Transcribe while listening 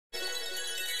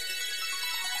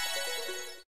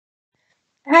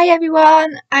Hi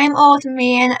everyone, I'm Autumn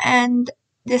Rain and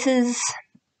this is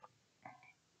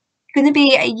going to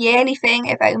be a yearly thing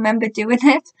if I remember doing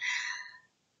it.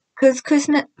 Because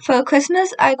for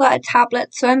Christmas I got a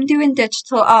tablet, so I'm doing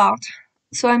digital art.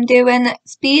 So I'm doing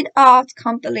speed art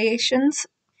compilations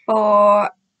for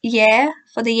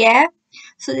the year.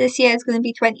 So this year is going to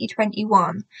be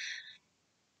 2021.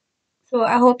 So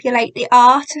I hope you like the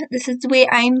art. This is the way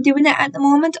I'm doing it at the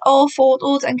moment. All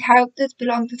photos and characters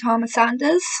belong to Thomas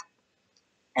Sanders.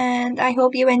 And I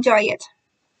hope you enjoy it.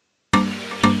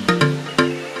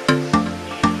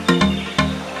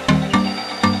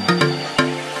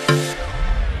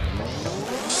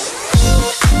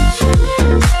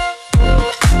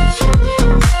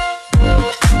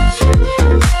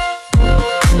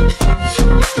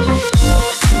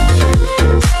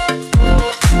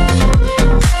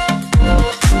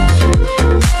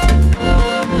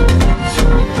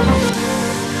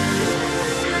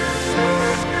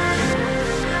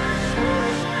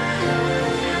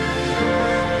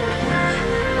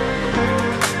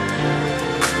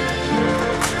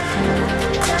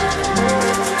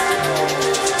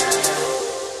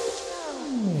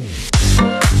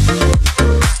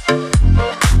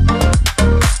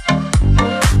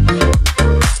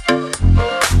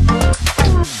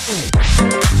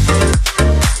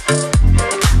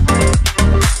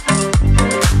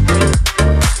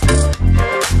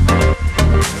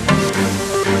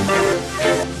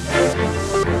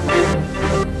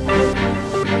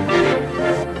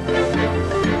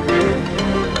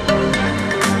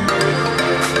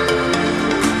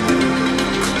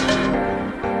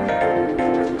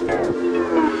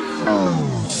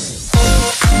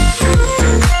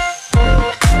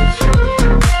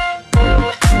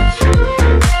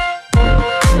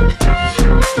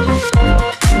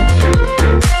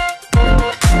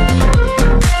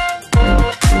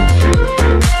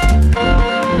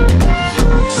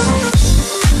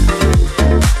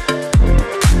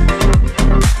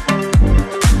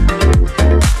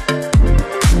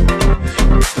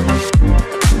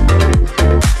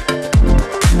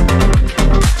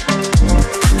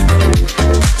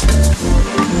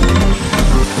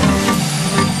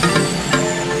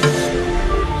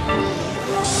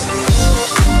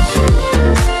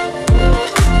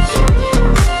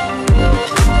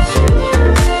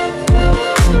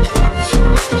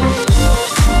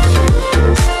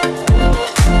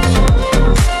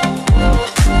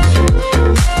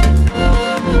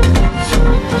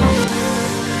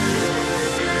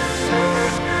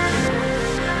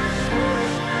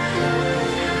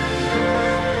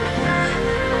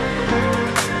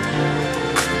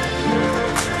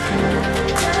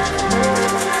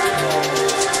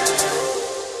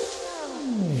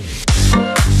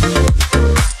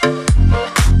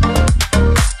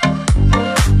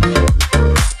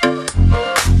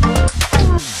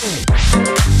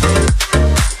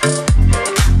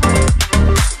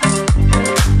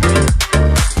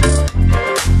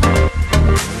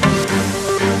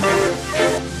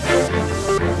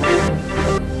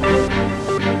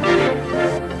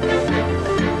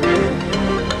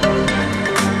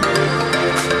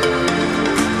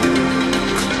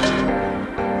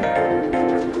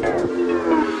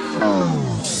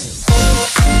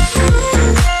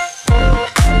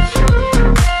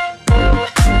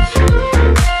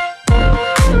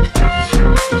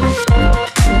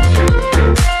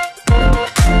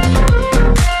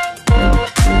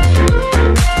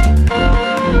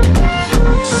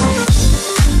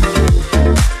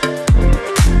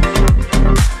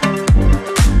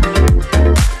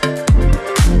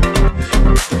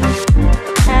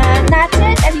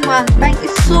 Thank you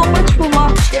so much for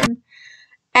watching.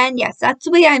 And yes, that's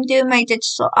the way I'm doing my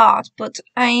digital art, but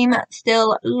I'm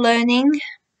still learning.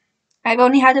 I've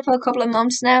only had it for a couple of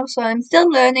months now, so I'm still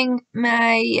learning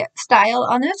my style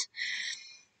on it.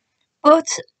 But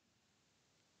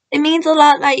it means a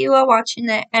lot that you are watching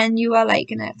it and you are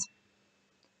liking it.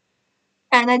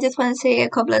 And I just want to say a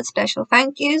couple of special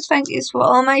thank yous. Thank yous for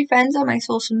all my friends on my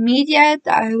social media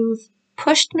that have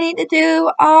pushed me to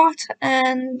do art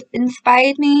and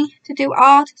inspired me to do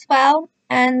art as well.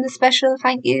 And a special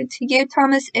thank you to you,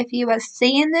 Thomas, if you are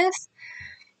seeing this,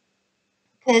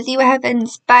 because you have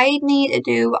inspired me to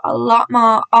do a lot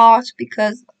more art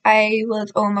because I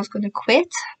was almost going to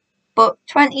quit. But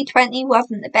 2020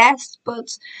 wasn't the best,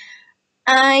 but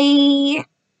I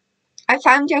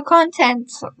found your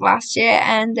content last year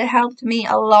and it helped me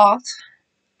a lot.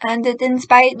 And it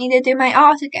inspired me to do my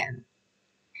art again.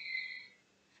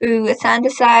 Through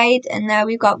Sandicide, and now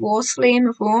we've got Warslane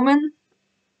with Roman.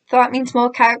 So that means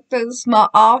more characters, more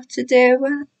art to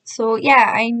do. So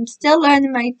yeah, I'm still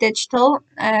learning my digital.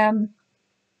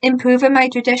 improving my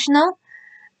traditional,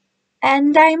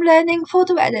 and I'm learning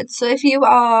photo edits. So if you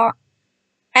are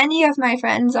any of my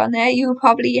friends on there, you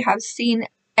probably have seen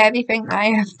everything I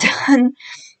have done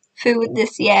through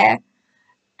this year.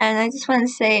 And I just want to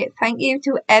say thank you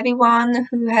to everyone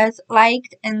who has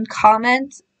liked and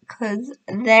commented, because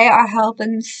they are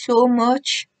helping so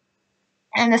much.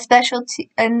 And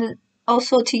and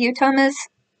also to you, Thomas.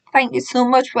 Thank you so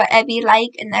much for every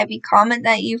like and every comment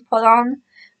that you've put on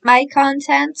my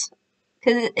content,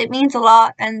 because it means a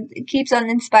lot and it keeps on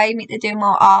inspiring me to do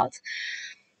more art.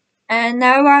 And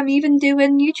now I'm even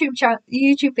doing YouTube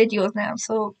videos now.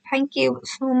 So thank you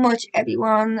so much,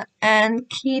 everyone, and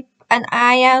keep an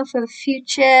eye out for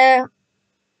future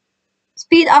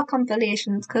speed art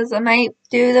compilations, because I might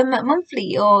do them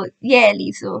monthly or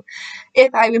yearly. So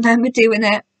if I remember doing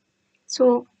it.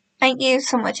 So thank you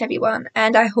so much, everyone,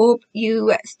 and I hope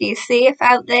you stay safe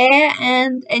out there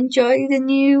and enjoy the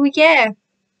new year.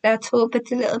 Let's hope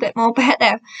it's a little bit more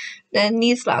better than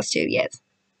these last 2 years.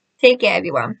 Take care,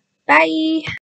 everyone. Bye.